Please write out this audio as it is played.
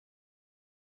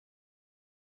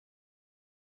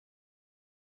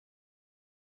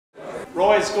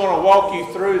Roy's going to walk you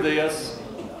through this,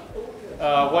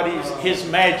 what his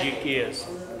magic is.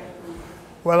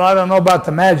 Well, I don't know about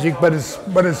the magic, but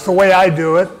it's the way I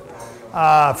do it.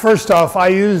 First off, I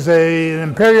use an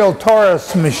Imperial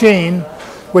Taurus machine,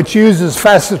 which uses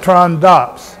Facetron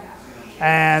Dops.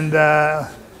 And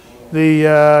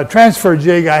the transfer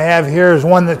jig I have here is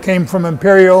one that came from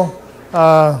Imperial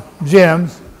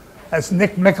Gyms. That's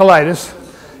Nick Nicolaitis.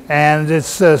 And it's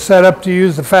set up to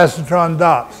use the Facetron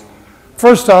Dops.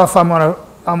 First off, I'm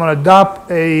gonna dop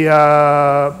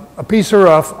a piece of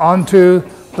rough onto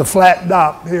the flat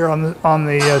dop here on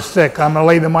the stick. I'm gonna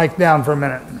lay the mic down for a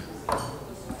minute.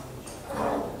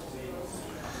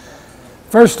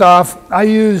 First off, I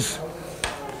use a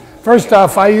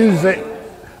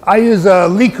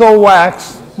Lico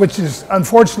wax, which is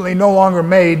unfortunately no longer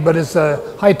made, but it's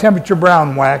a high temperature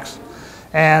brown wax.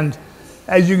 And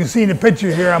as you can see in the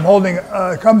picture here, I'm holding,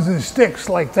 it comes in sticks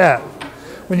like that.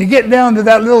 When you get down to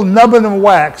that little nubbin of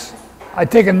wax, I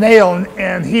take a nail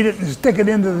and heat it and stick it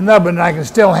into the nubbin, and I can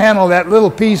still handle that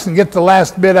little piece and get the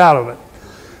last bit out of it.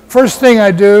 First thing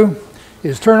I do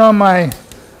is turn on my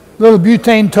little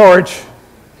butane torch,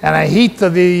 and I heat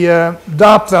the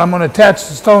dop that I'm going to attach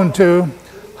the stone to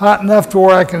hot enough to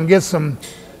where I can get some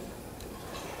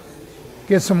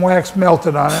wax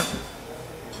melted on it.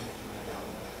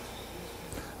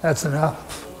 That's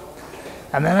enough.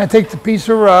 And then I take the piece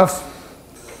of rough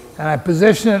and I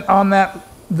position it on that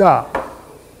dop.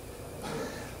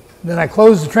 Then I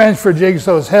close the transfer jig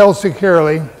so it's held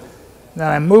securely. Then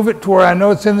I move it to where I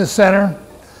know it's in the center.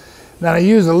 Then I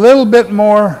use a little bit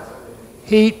more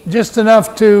heat, just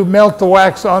enough to melt the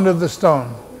wax onto the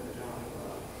stone.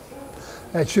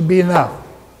 That should be enough.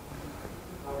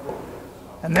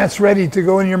 And that's ready to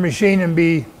go in your machine and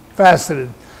be faceted.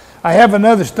 I have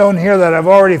another stone here that I've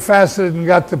already faceted and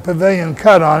got the pavilion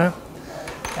cut on it.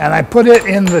 And I put it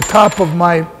in the top of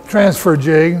my transfer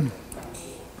jig,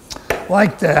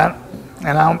 like that.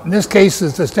 And in this case,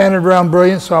 it's the standard round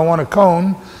brilliant, so I want a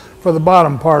cone for the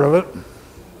bottom part of it.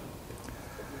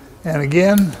 And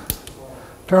again,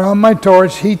 turn on my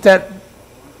torch, heat that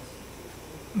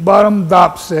bottom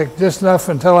dop stick just enough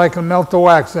until I can melt the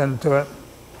wax into it.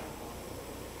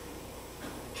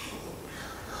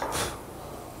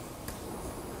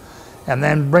 And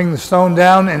then bring the stone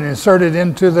down and insert it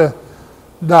into the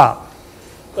dop.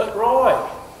 But Roy,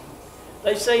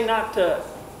 they say not to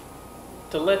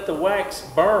let the wax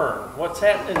burn. What's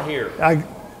happening here?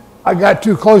 I got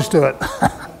too close to it.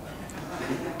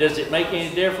 Does it make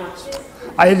any difference?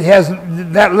 It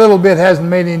hasn't. That little bit hasn't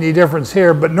made any difference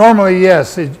here, but normally,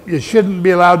 yes, it shouldn't be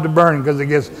allowed to burn because it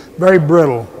gets very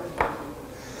brittle.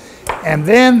 And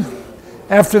then,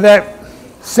 after that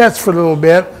sets for a little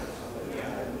bit,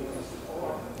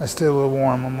 that's still a little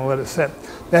warm. I'm gonna let it set.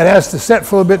 That has to set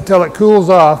for a little bit until it cools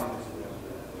off.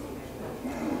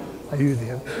 I usually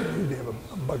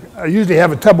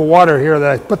have a tub of water here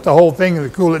that I put the whole thing in to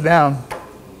cool it down.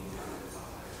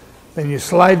 Then you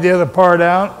slide the other part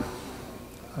out.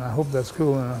 I hope that's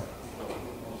cool enough.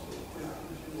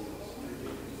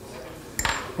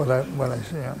 What I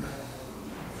see. Yeah.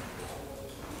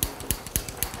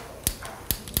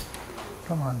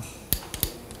 Come on.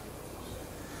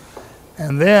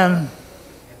 And then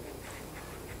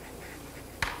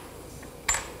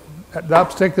that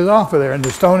dop stick is off of there, and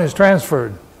the stone is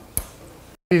transferred.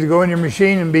 Ready to go in your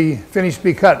machine and be finished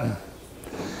cutting.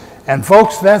 And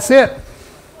folks, that's it.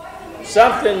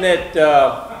 Something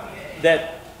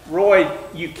that Roy,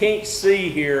 you can't see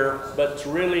here, but it's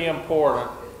really important,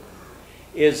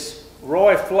 is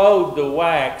Roy flowed the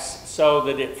wax so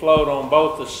that it flowed on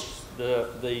both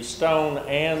the stone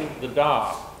and the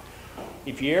dop.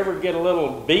 If you ever get a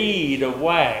little bead of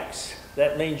wax,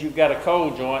 that means you've got a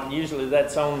cold joint, and usually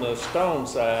that's on the stone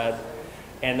side,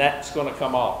 and that's going to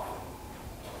come off.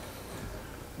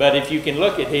 But if you can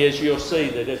look at his, you'll see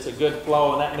that it's a good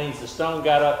flow, and that means the stone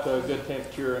got up to a good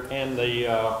temperature, and the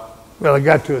well, it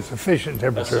got to a sufficient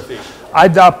temperature. I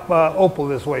dop opal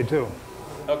this way too.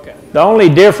 Okay. The only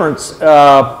difference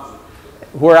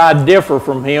where I differ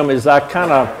from him is I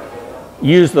kind of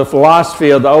use the philosophy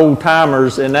of the old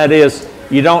timers, and that is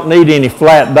you don't need any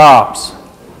flat dops.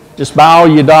 Just buy all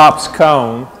your dops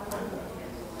cone.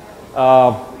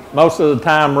 Most of the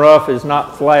time rough is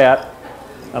not flat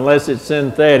unless it's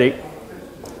synthetic.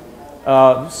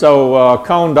 So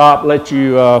cone dop lets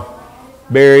you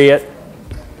bury it.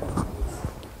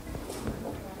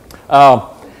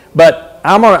 But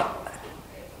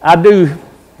I do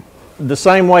the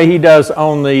same way he does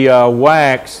on the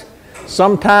wax.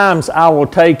 Sometimes I will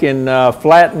take and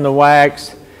flatten the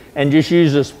wax and just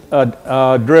use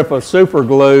a drip of super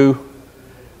glue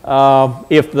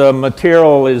if the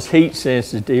material is heat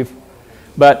sensitive.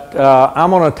 But I'm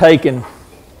going to take and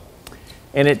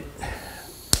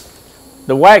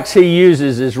the wax he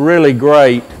uses is really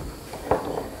great.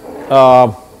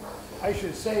 I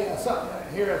should say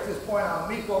something here at this point on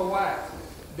Miko wax.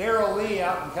 Darrell Lee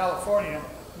out in California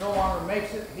no longer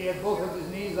makes it. He had both of his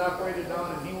knees operated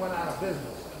on and he went out of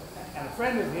business. And a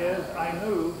friend of his I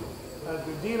knew, the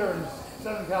dealer in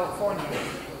Southern California,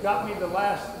 got me the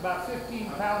last about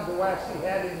 15 pounds of wax he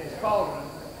had in his cauldron,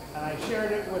 and I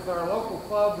shared it with our local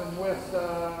club and with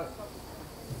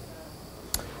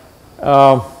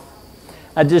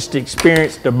I just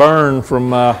experienced a burn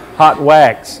from hot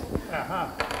wax.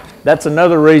 That's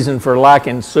another reason for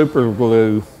liking super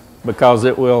glue, because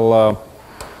it will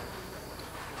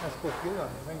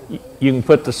you can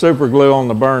put the super glue on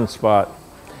the burn spot.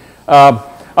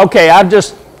 Okay,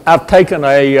 I've taken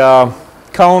a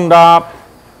cone dop,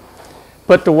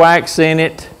 put the wax in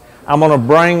it. I'm going to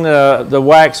bring the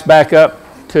wax back up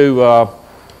to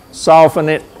soften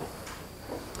it,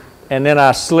 and then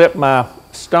I slip my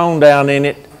stone down in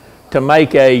it to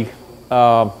make a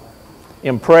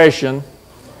impression,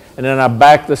 and then I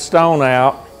back the stone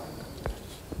out,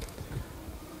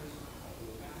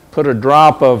 put a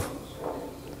drop of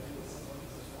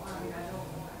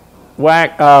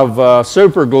wax of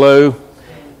super glue,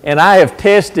 and I have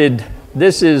tested.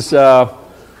 This is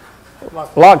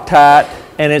Loctite,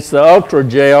 and it's the Ultra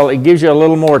Gel. It gives you a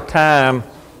little more time,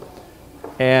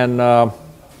 and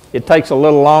it takes a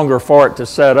little longer for it to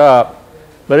set up,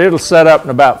 but it'll set up in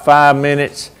about 5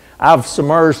 minutes. I've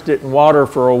submerged it in water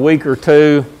for a week or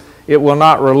two. It will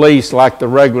not release like the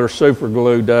regular super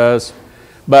glue does,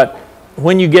 but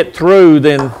when you get through,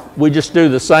 then we just do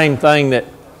the same thing that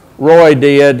Roy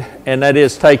did, and that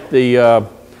is take the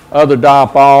other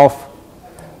dop off.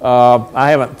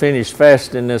 I haven't finished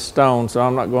faceting this stone, so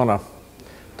I'm not going to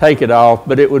take it off,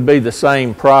 but it would be the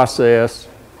same process.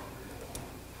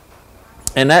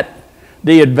 And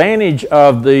the advantage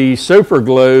of the super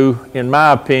glue, in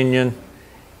my opinion,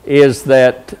 is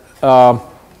that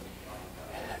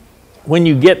when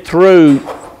you get through,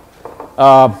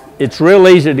 it's real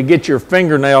easy to get your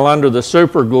fingernail under the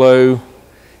super glue,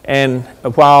 and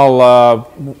while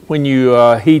when you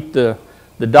heat the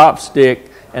dop stick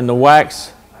and the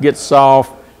wax gets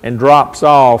soft and drops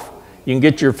off, you can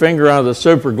get your finger under the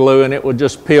super glue and it will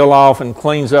just peel off and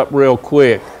cleans up real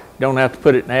quick. You don't have to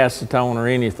put it in acetone or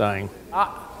anything.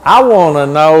 I want to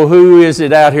know who is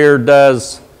it out here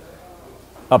does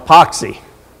epoxy.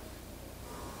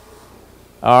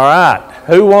 All right,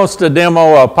 who wants to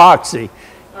demo epoxy?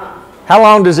 How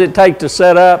long does it take to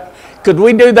set up? Could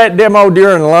we do that demo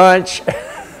during lunch?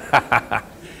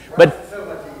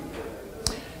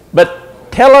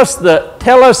 But tell us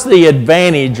the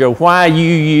advantage of why you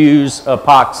use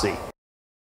epoxy.